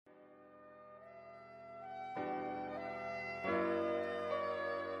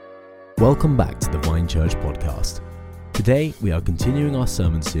Welcome back to the Vine Church podcast. Today, we are continuing our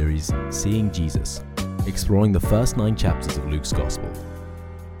sermon series, Seeing Jesus, exploring the first 9 chapters of Luke's Gospel.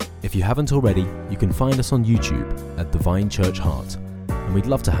 If you haven't already, you can find us on YouTube at the Vine Church Heart, and we'd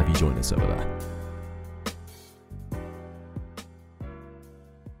love to have you join us over there.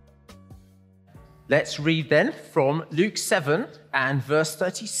 Let's read then from Luke 7 and verse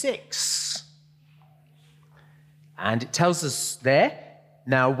 36. And it tells us there,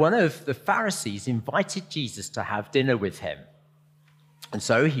 now one of the Pharisees invited Jesus to have dinner with him. And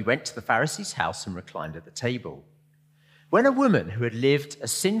so he went to the Pharisee's house and reclined at the table. When a woman who had lived a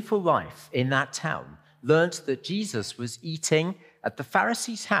sinful life in that town learnt that Jesus was eating at the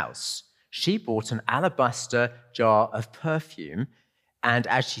Pharisee's house, she bought an alabaster jar of perfume, and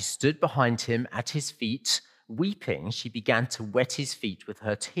as she stood behind him at his feet, weeping, she began to wet his feet with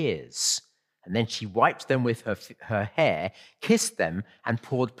her tears. And then she wiped them with her hair, kissed them, and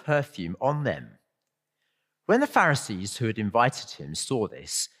poured perfume on them. When the Pharisees who had invited him saw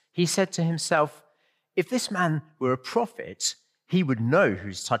this, he said to himself, if this man were a prophet, he would know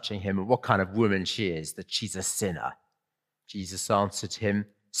who's touching him and what kind of woman she is, that she's a sinner. Jesus answered him,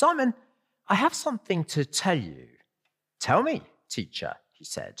 Simon, I have something to tell you. Tell me, teacher, he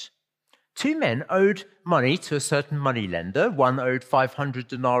said. 2 men owed money to a certain moneylender. One owed 500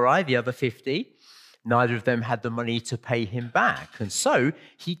 denarii, the other 50. Neither of them had the money to pay him back, and so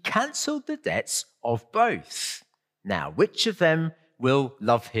he cancelled the debts of both. Now, which of them will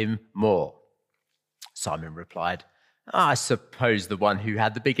love him more? Simon replied, I suppose the one who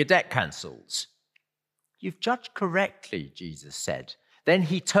had the bigger debt cancelled. You've judged correctly, Jesus said. Then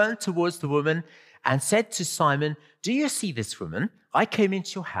he turned towards the woman and said to Simon, do you see this woman? I came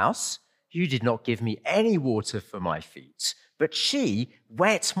into your house. You did not give me any water for my feet, but she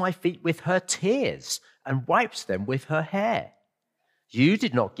wet my feet with her tears and wiped them with her hair. You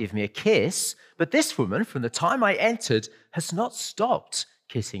did not give me a kiss, but this woman, from the time I entered, has not stopped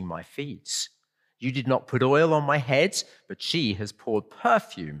kissing my feet. You did not put oil on my head, but she has poured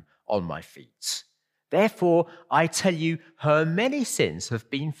perfume on my feet. Therefore, I tell you, her many sins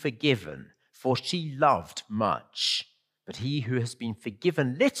have been forgiven, for she loved much. But he who has been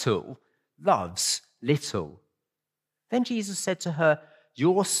forgiven little loves little. Then Jesus said to her,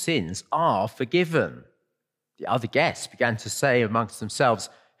 your sins are forgiven. The other guests began to say amongst themselves,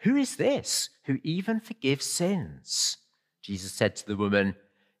 who is this who even forgives sins? Jesus said to the woman,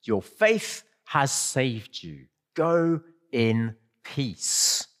 your faith has saved you. Go in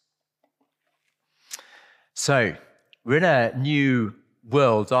peace. So, we're in a new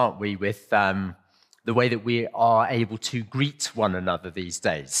world, aren't we, with the way that we are able to greet one another these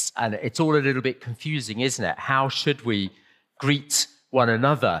days. And it's all a little bit confusing, isn't it? How should we greet one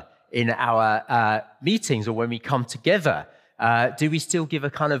another in our meetings or when we come together? Do we still give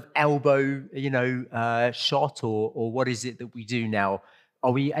a kind of elbow, shot, or what is it that we do now?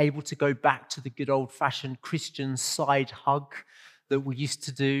 Are we able to go back to the good old-fashioned Christian side hug that we used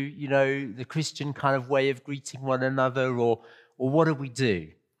to do, the Christian kind of way of greeting one another, or what do we do?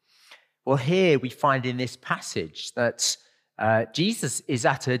 Well, here we find in this passage that Jesus is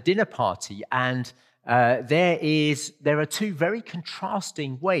at a dinner party, and there are 2 very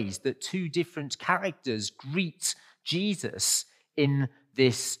contrasting ways that 2 different characters greet Jesus in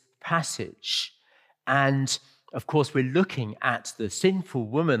this passage. And, of course, we're looking at the sinful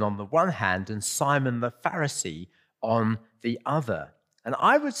woman on the one hand and Simon the Pharisee on the other. And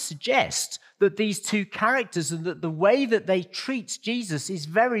I would suggest that these 2 characters and that the way that they treat Jesus is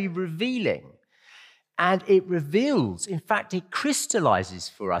very revealing. And it reveals, in fact, it crystallizes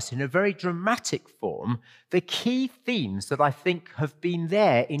for us in a very dramatic form the key themes that I think have been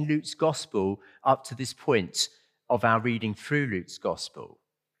there in Luke's Gospel up to this point of our reading through Luke's Gospel.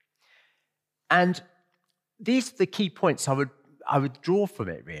 And these are the key points I would draw from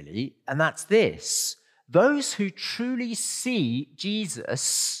it, really, and that's this. Those who truly see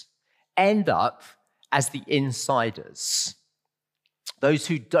Jesus end up as the insiders. Those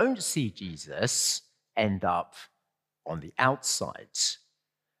who don't see Jesus end up on the outside.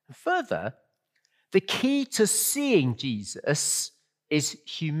 And further, the key to seeing Jesus is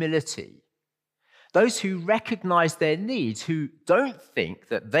humility. Those who recognize their needs, who don't think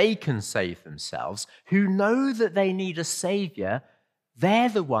that they can save themselves, who know that they need a savior, they're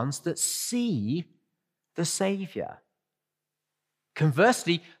the ones that see the Savior.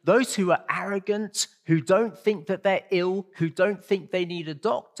 Conversely, those who are arrogant, who don't think that they're ill, who don't think they need a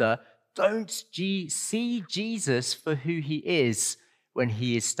doctor, don't see Jesus for who he is when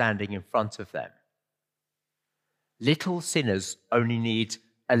he is standing in front of them. Little sinners only need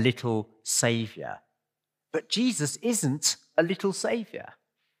a little Savior. But Jesus isn't a little Savior.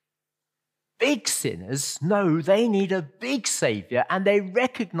 big sinners know they need a big Savior, and they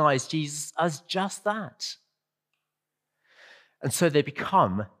recognize Jesus as just that. And so they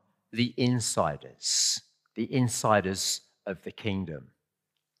become the insiders of the kingdom.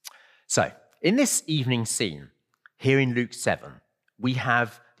 So, in this evening scene, here in Luke 7, we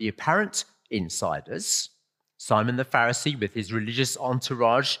have the apparent insiders, Simon the Pharisee with his religious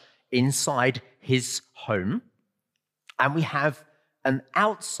entourage inside his home, and we have an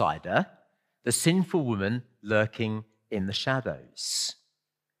outsider, the sinful woman lurking in the shadows.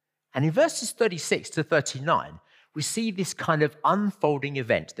 And in verses 36 to 39, we see this kind of unfolding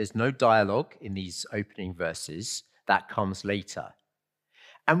event. There's no dialogue in these opening verses. That comes later.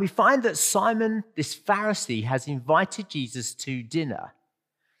 And we find that Simon, this Pharisee, has invited Jesus to dinner.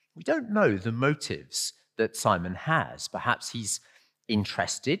 We don't know the motives that Simon has. Perhaps he's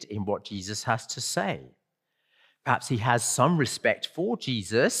interested in what Jesus has to say. Perhaps he has some respect for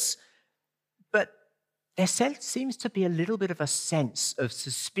Jesus, but there seems to be a little bit of a sense of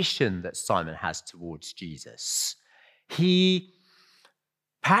suspicion that Simon has towards Jesus. He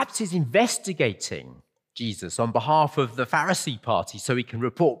perhaps is investigating Jesus on behalf of the Pharisee party so he can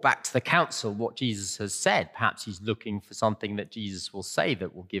report back to the council what Jesus has said. Perhaps he's looking for something that Jesus will say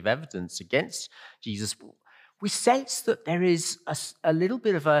that will give evidence against Jesus. We sense that there is a little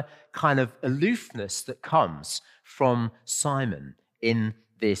bit of a kind of aloofness that comes from Simon in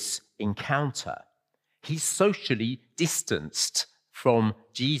this encounter. He's socially distanced from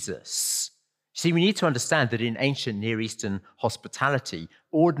Jesus. See, we need to understand that in ancient Near Eastern hospitality,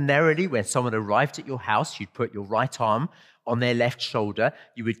 ordinarily when someone arrived at your house, you'd put your right arm on their left shoulder,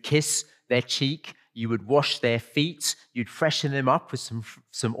 you would kiss their cheek, you would wash their feet, you'd freshen them up with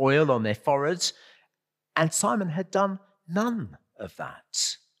some oil on their foreheads. And Simon had done none of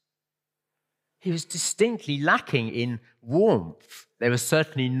that. He was distinctly lacking in warmth. There was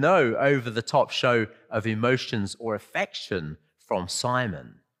certainly no over-the-top show of emotions or affection from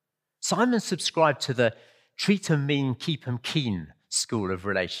Simon. Simon subscribed to the treat 'em mean, keep 'em keen school of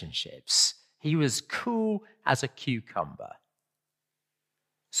relationships. He was cool as a cucumber.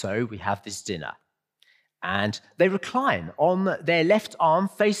 So we have this dinner. And they recline on their left arm,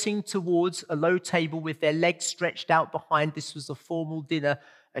 facing towards a low table with their legs stretched out behind. This was a formal dinner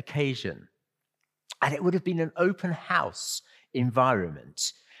occasion. And it would have been an open house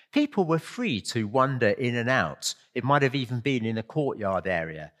environment. People were free to wander in and out. It might have even been in a courtyard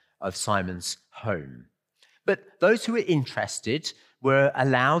area of Simon's home. But those who were interested were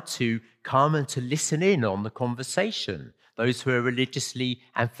allowed to come and to listen in on the conversation. Those who are religiously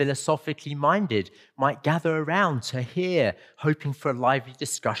and philosophically minded might gather around to hear, hoping for a lively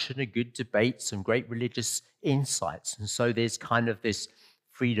discussion, a good debate, some great religious insights. And so there's kind of this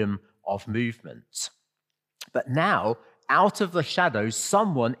freedom of movement. But now, out of the shadows,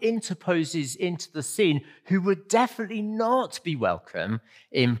 someone interposes into the scene who would definitely not be welcome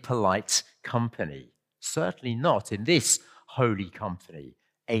in polite company. Certainly not in this holy company,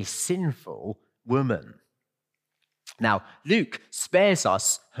 a sinful woman. Now, Luke spares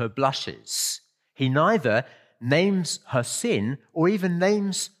us her blushes. He neither names her sin or even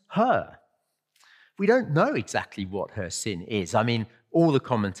names her. We don't know exactly what her sin is. I mean, all the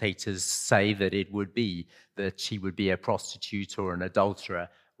commentators say that it would be that she would be a prostitute or an adulterer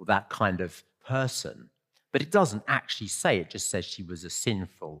or that kind of person. But it doesn't actually say, it just says she was a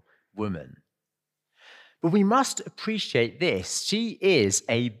sinful woman. But we must appreciate this. She is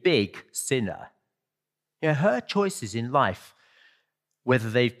a big sinner. You know, her choices in life, whether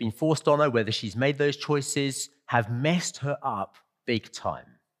they've been forced on her, whether she's made those choices, have messed her up big time.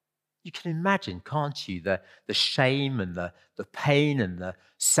 You can imagine, can't you, the shame and the pain and the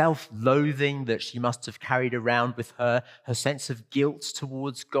self-loathing that she must have carried around with her, her sense of guilt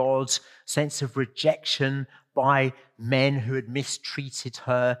towards God, sense of rejection by men who had mistreated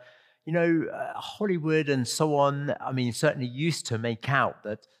her. You know, Hollywood and so on, I mean, certainly used to make out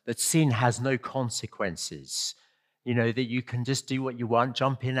that sin has no consequences. You know, that you can just do what you want,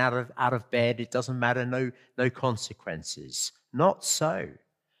 jump in out of bed, it doesn't matter, no consequences. Not so.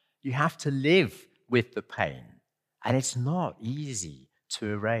 You have to live with the pain, and it's not easy to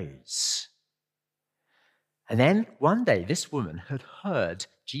erase. And then one day, this woman had heard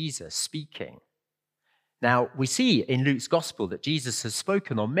Jesus speaking. Now, we see in Luke's gospel that Jesus has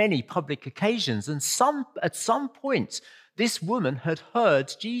spoken on many public occasions, and at some point, this woman had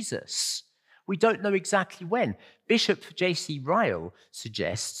heard Jesus. We don't know exactly when. Bishop J.C. Ryle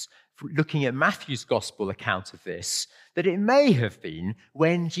suggests, looking at Matthew's gospel account of this, that it may have been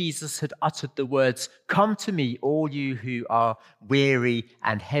when Jesus had uttered the words, "Come to me, all you who are weary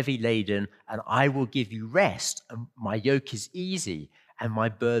and heavy laden, and I will give you rest. And my yoke is easy and my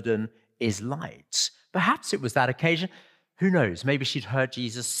burden is light. Perhaps it was that occasion. Who knows? Maybe she'd heard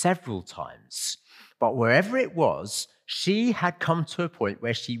Jesus several times. But wherever it was, she had come to a point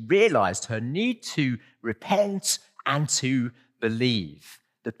where she realized her need to repent and to believe.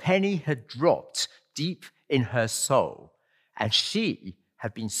 The penny had dropped deep in her soul, and she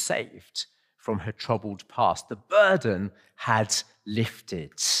had been saved from her troubled past. The burden had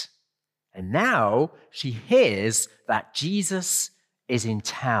lifted. And now she hears that Jesus is in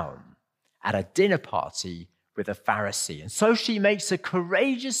town at a dinner party with a Pharisee. And so she makes a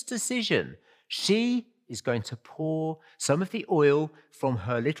courageous decision. She is going to pour some of the oil from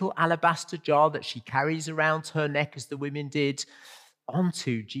her little alabaster jar that she carries around her neck, as the women did,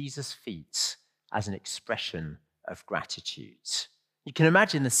 onto Jesus' feet as an expression of gratitude. You can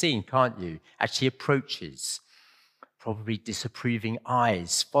imagine the scene, can't you, as she approaches, probably disapproving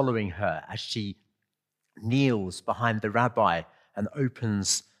eyes following her as she kneels behind the rabbi and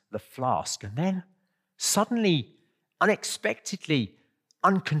opens the flask. And then suddenly, unexpectedly,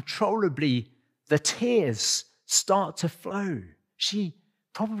 uncontrollably, the tears start to flow. She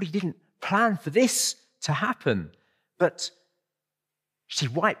probably didn't plan for this to happen, but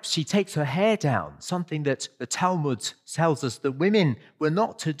she takes her hair down, something that the Talmud tells us that women were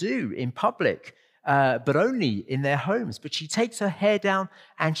not to do in public, but only in their homes. But she takes her hair down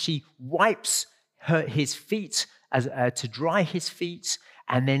and she wipes his feet to dry his feet,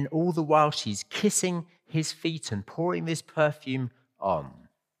 and then all the while she's kissing his feet and pouring this perfume on.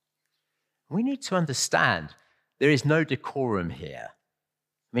 We need to understand there is no decorum here.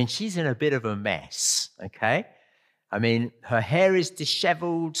 I mean, she's in a bit of a mess, okay? I mean, her hair is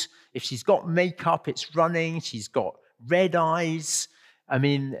disheveled. If she's got makeup, it's running. She's got red eyes. I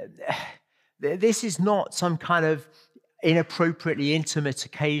mean, this is not some kind of inappropriately intimate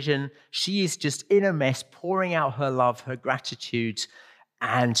occasion. She is just in a mess, pouring out her love, her gratitude,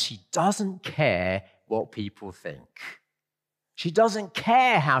 and she doesn't care what people think. She doesn't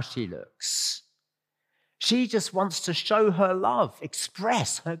care how she looks. She just wants to show her love,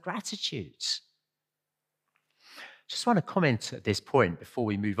 express her gratitude. Just want to comment at this point before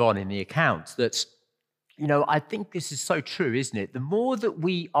we move on in the account that, I think this is so true, isn't it? The more that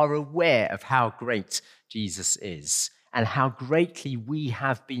we are aware of how great Jesus is and how greatly we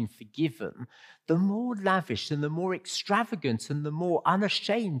have been forgiven, the more lavish and the more extravagant and the more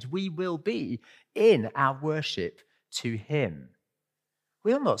unashamed we will be in our worship to him.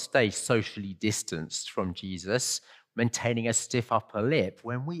 We'll not stay socially distanced from Jesus, maintaining a stiff upper lip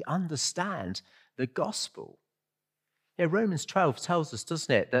when we understand the gospel. Yeah, Romans 12 tells us,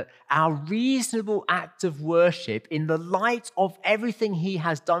 doesn't it, that our reasonable act of worship in the light of everything he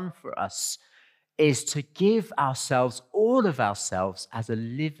has done for us is to give ourselves, all of ourselves, as a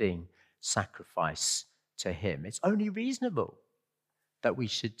living sacrifice to him. It's only reasonable that we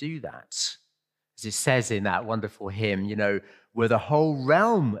should do that. As it says in that wonderful hymn, were the whole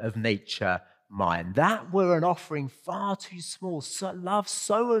realm of nature mine, that were an offering far too small. So love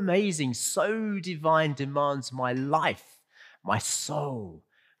so amazing, so divine demands my life, my soul,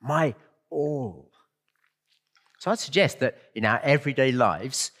 my all. So I'd suggest that in our everyday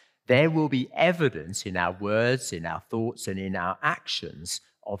lives, there will be evidence in our words, in our thoughts, and in our actions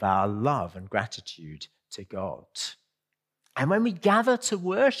of our love and gratitude to God. And when we gather to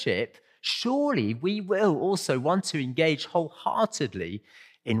worship, surely we will also want to engage wholeheartedly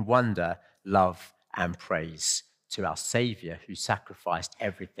in wonder, love, and praise to our Savior who sacrificed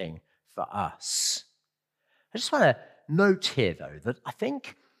everything for us. I just want to note here, though, that I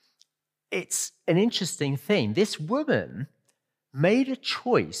think it's an interesting thing. This woman made a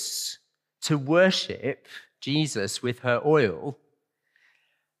choice to worship Jesus with her oil,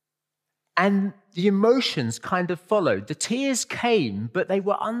 and the emotions kind of followed. The tears came, but they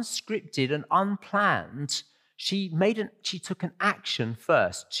were unscripted and unplanned. She took an action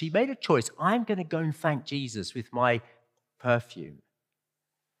first. She made a choice. I'm going to go and thank Jesus with my perfume.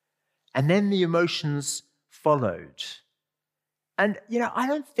 And then the emotions followed. And, I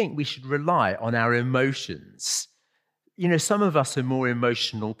don't think we should rely on our emotions. Some of us are more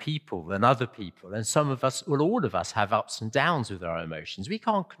emotional people than other people, and all of us have ups and downs with our emotions. We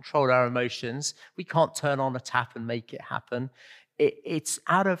can't control our emotions. We can't turn on a tap and make it happen. It's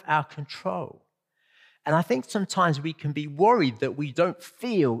out of our control. And I think sometimes we can be worried that we don't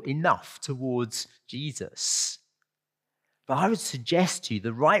feel enough towards Jesus. But I would suggest to you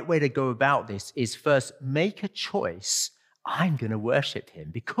the right way to go about this is first make a choice. I'm going to worship him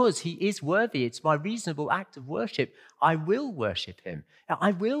because he is worthy. It's my reasonable act of worship. I will worship him.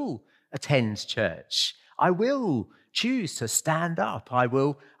 I will attend church. I will choose to stand up.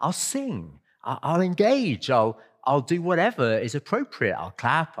 I'll sing. I'll engage. I'll I'll do whatever is appropriate. I'll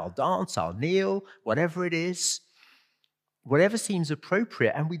clap, I'll dance, I'll kneel, whatever it is, whatever seems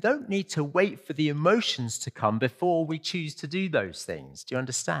appropriate. And we don't need to wait for the emotions to come before we choose to do those things. Do you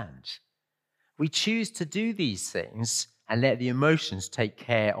understand? We choose to do these things and let the emotions take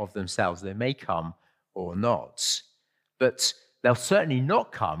care of themselves. They may come or not, but they'll certainly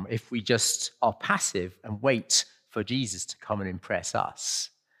not come if we just are passive and wait for Jesus to come and impress us.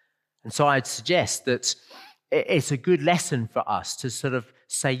 And so I'd suggest that it's a good lesson for us to sort of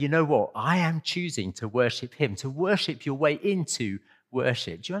say, you know what, I am choosing to worship him, to worship your way into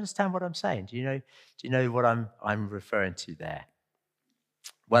worship. Do you understand what I'm saying? Do you know what I'm referring to there?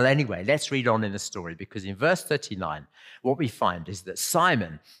 Well, anyway, let's read on in the story, because in verse 39, what we find is that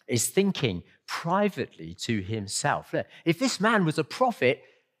Simon is thinking privately to himself. Look, if this man was a prophet,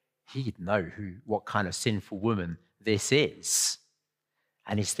 he'd know what kind of sinful woman this is.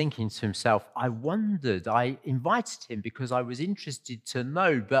 And he's thinking to himself, I invited him because I was interested to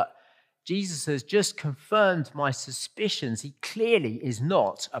know, but Jesus has just confirmed my suspicions. He clearly is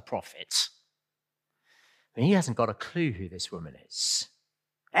not a prophet. I mean, he hasn't got a clue who this woman is.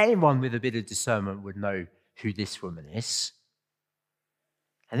 Anyone with a bit of discernment would know who this woman is.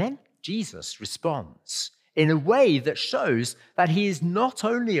 And then Jesus responds in a way that shows that he is not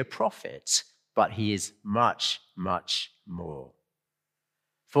only a prophet, but he is much, much more.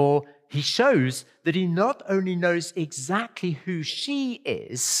 For he shows that he not only knows exactly who she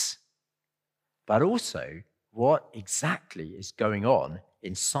is, but also what exactly is going on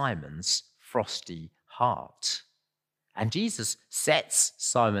in Simon's frosty heart. And Jesus sets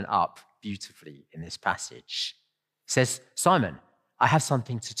Simon up beautifully in this passage. He says, Simon, I have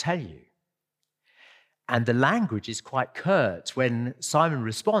something to tell you. And the language is quite curt. When Simon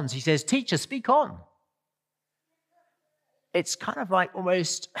responds, he says, Teacher, speak on. It's kind of like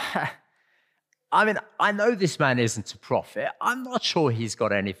almost, I know this man isn't a prophet. I'm not sure he's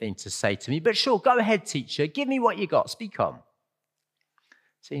got anything to say to me, but sure, go ahead, teacher. Give me what you got. Speak on.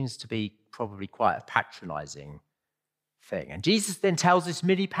 Seems to be probably quite a patronizing thing. And Jesus then tells this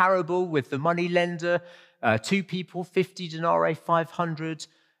mini parable with the money lender, 2 people, 50 denarii, 500.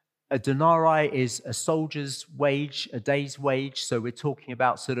 A denarii is a soldier's wage, a day's wage. So we're talking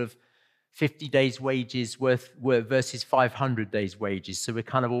about sort of 50 days' wages versus 500 days' wages. So we're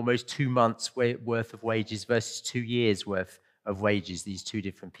kind of almost 2 months' worth of wages versus 2 years' worth of wages these 2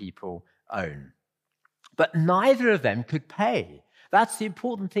 different people own. But neither of them could pay. That's the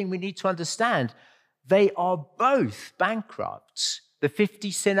important thing we need to understand. They are both bankrupt. The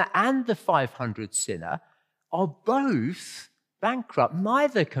 50 sinner and the 500 sinner are both bankrupt.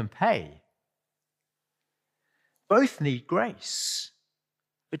 Neither can pay. Both need grace.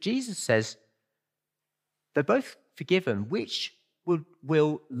 But Jesus says they're both forgiven. Which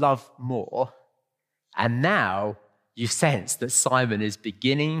will love more? And now you sense that Simon is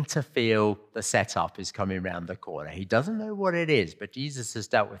beginning to feel the setup is coming around the corner. He doesn't know what it is, but Jesus has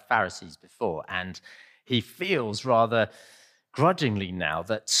dealt with Pharisees before, and he feels rather grudgingly now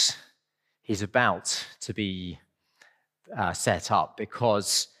that he's about to be set up,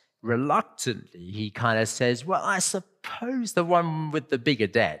 because reluctantly he kind of says, well, I suppose the one with the bigger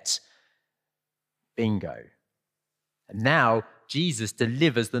debt. Bingo. And now Jesus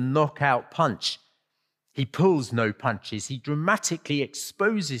delivers the knockout punch. He pulls no punches. He dramatically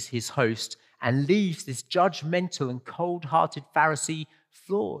exposes his host and leaves this judgmental and cold-hearted Pharisee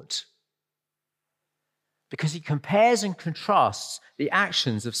floored. Because he compares and contrasts the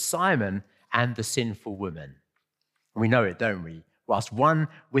actions of Simon and the sinful woman. We know it, don't we? Whilst one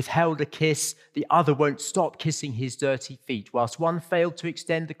withheld a kiss, the other won't stop kissing his dirty feet. Whilst one failed to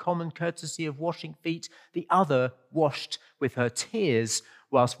extend the common courtesy of washing feet, the other washed with her tears.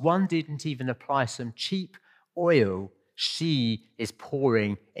 Whilst one didn't even apply some cheap oil, she is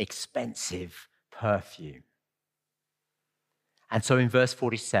pouring expensive perfume. And so in verse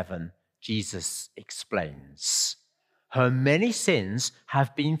 47, Jesus explains, her many sins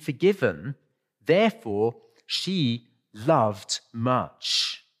have been forgiven, therefore she loved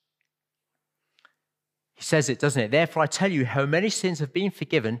much. He says it, doesn't it? Therefore I tell you, her many sins have been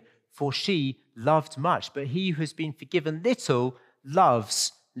forgiven, for she loved much. But he who has been forgiven little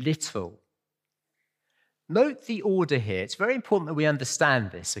loves little. Note the order here. It's very important that we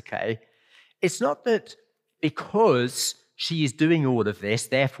understand this, okay? It's not that because she is doing all of this,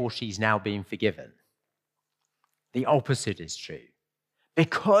 therefore she's now being forgiven. The opposite is true.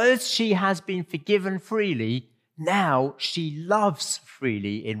 Because she has been forgiven freely, now she loves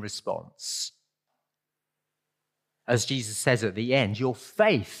freely in response. As Jesus says at the end, your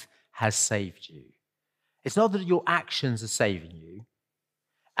faith has saved you. It's not that your actions are saving you.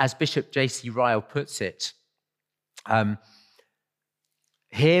 As Bishop J.C. Ryle puts it,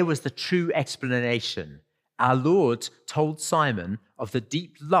 Here was the true explanation. Our Lord told Simon of the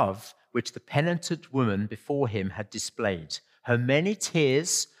deep love which the penitent woman before him had displayed. Her many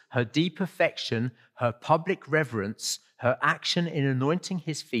tears, her deep affection, her public reverence, her action in anointing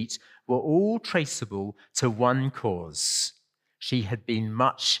his feet were all traceable to one cause. She had been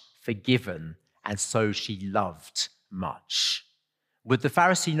much forgiven, and so she loved much. Would the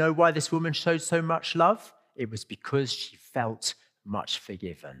Pharisee know why this woman showed so much love? It was because she felt much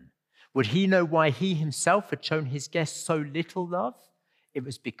forgiven. Would he know why he himself had shown his guests so little love? It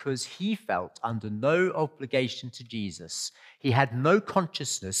was because he felt under no obligation to Jesus. He had no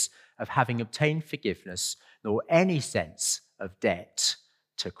consciousness of having obtained forgiveness, nor any sense of debt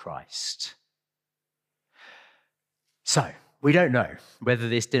to Christ. So, we don't know whether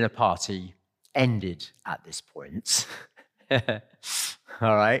this dinner party ended at this point.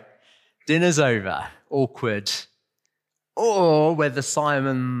 All right, dinner's over, awkward, or whether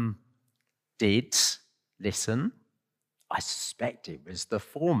Simon did listen. I suspect it was the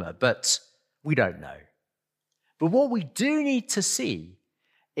former, but we don't know. But what we do need to see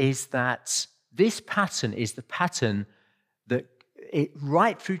is that this pattern is the pattern that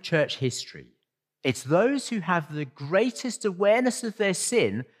right through church history, it's those who have the greatest awareness of their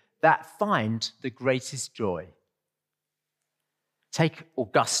sin that find the greatest joy. Take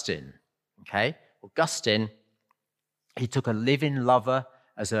Augustine, okay? Augustine, he took a living lover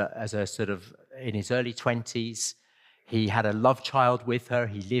as a sort of, in his early 20s. He had a love child with her.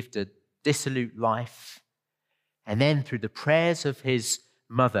 He lived a dissolute life. And then through the prayers of his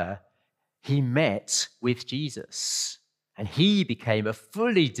mother, he met with Jesus. And he became a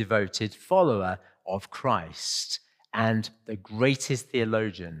fully devoted follower of Christ and the greatest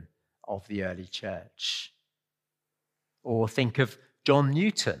theologian of the early church. Or think of John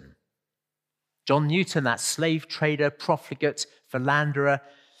Newton. John Newton, that slave trader, profligate, philanderer,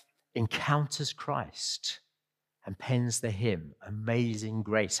 encounters Christ and pens the hymn, Amazing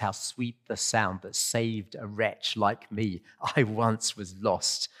Grace, how sweet the sound that saved a wretch like me. I once was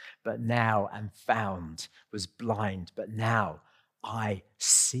lost, but now am found, was blind, but now I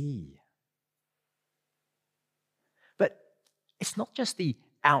see. But it's not just the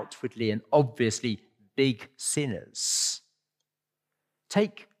outwardly and obviously big sinners.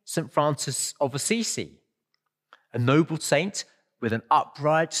 Take St. Francis of Assisi, a noble saint with an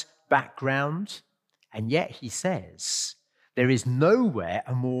upright background, and yet he says, there is nowhere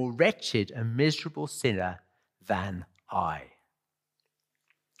a more wretched and miserable sinner than I.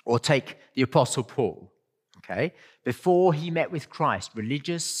 Or take the Apostle Paul, okay? Before he met with Christ,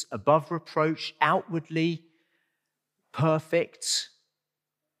 religious, above reproach, outwardly perfect,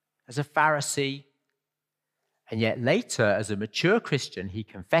 as a Pharisee, and yet later, as a mature Christian, he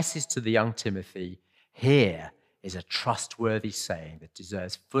confesses to the young Timothy, here is a trustworthy saying that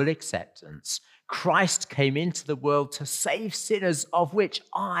deserves full acceptance. Christ came into the world to save sinners, of which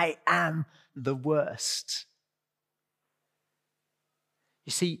I am the worst.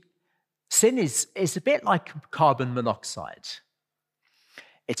 You see, sin is a bit like carbon monoxide.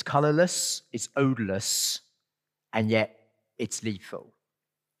 It's colorless, it's odorless, and yet it's lethal.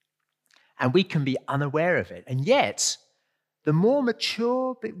 And we can be unaware of it. And yet, the more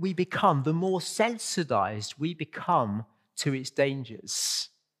mature we become, the more sensitized we become to its dangers.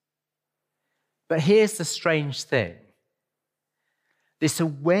 But here's the strange thing. This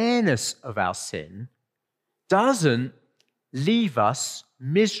awareness of our sin doesn't leave us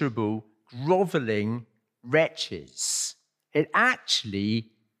miserable, groveling wretches. It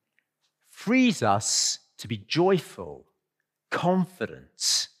actually frees us to be joyful,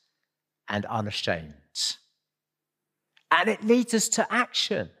 confident, and unashamed. And it leads us to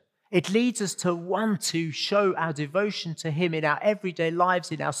action. It leads us to want to show our devotion to him in our everyday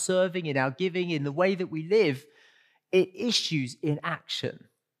lives, in our serving, in our giving, in the way that we live. It issues in action.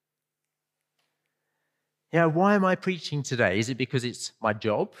 Why am I preaching today? Is it because it's my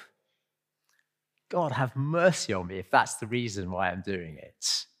job? God, have mercy on me if that's the reason why I'm doing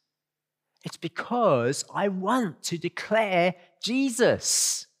it. It's because I want to declare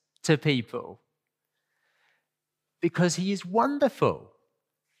Jesus to people. Because he is wonderful.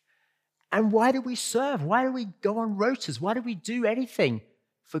 And why do we serve? Why do we go on rotas? Why do we do anything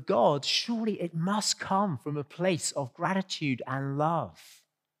for God? Surely it must come from a place of gratitude and love.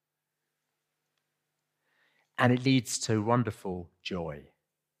 And it leads to wonderful joy.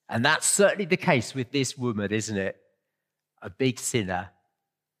 And that's certainly the case with this woman, isn't it? A big sinner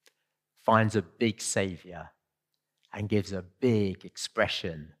finds a big savior and gives a big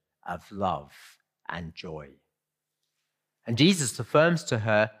expression of love and joy. And Jesus affirms to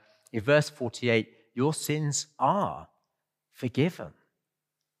her in verse 48, your sins are forgiven.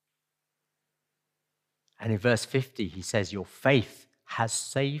 And in verse 50, he says, your faith has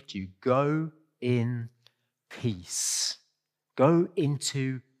saved you. Go in peace. Go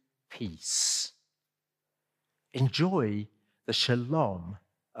into peace. Enjoy the shalom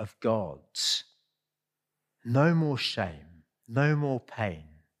of God. No more shame, no more pain.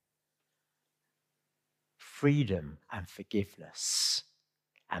 Freedom and forgiveness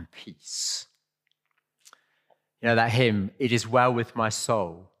and peace. You know that hymn, it is well with my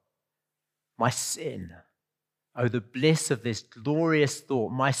soul, my sin. Oh, the bliss of this glorious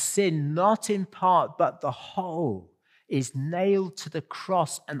thought. My sin, not in part, but the whole, is nailed to the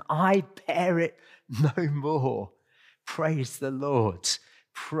cross, and I bear it no more. Praise the Lord.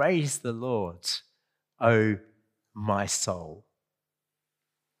 Praise the Lord, oh, my soul.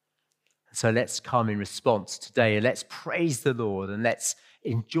 So let's come in response today, and let's praise the Lord, and let's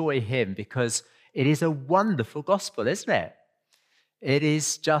enjoy him, because it is a wonderful gospel, isn't it? It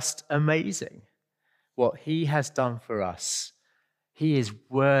is just amazing what he has done for us. He is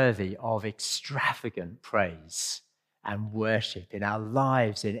worthy of extravagant praise and worship in our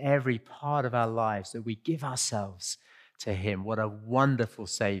lives, in every part of our lives, that we give ourselves to him. What a wonderful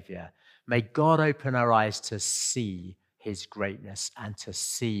Savior. May God open our eyes to see his greatness and to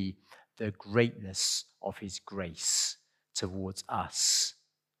see the greatness of his grace towards us.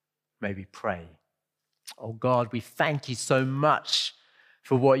 May we pray. Oh God, we thank you so much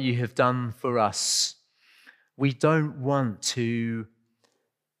for what you have done for us. We don't want to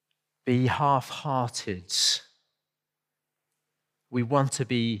be half-hearted. We want to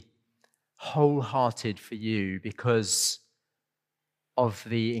be wholehearted for you because of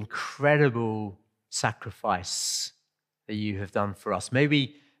the incredible sacrifice that you have done for us. May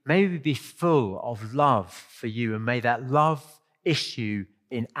we be full of love for you, and may that love issue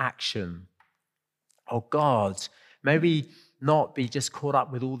in action. Oh God, may we not be just caught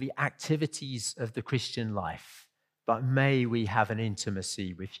up with all the activities of the Christian life, but may we have an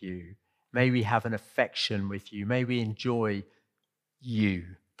intimacy with you. May we have an affection with you. May we enjoy you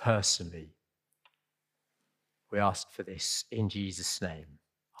personally. We ask for this in Jesus' name.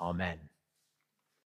 Amen.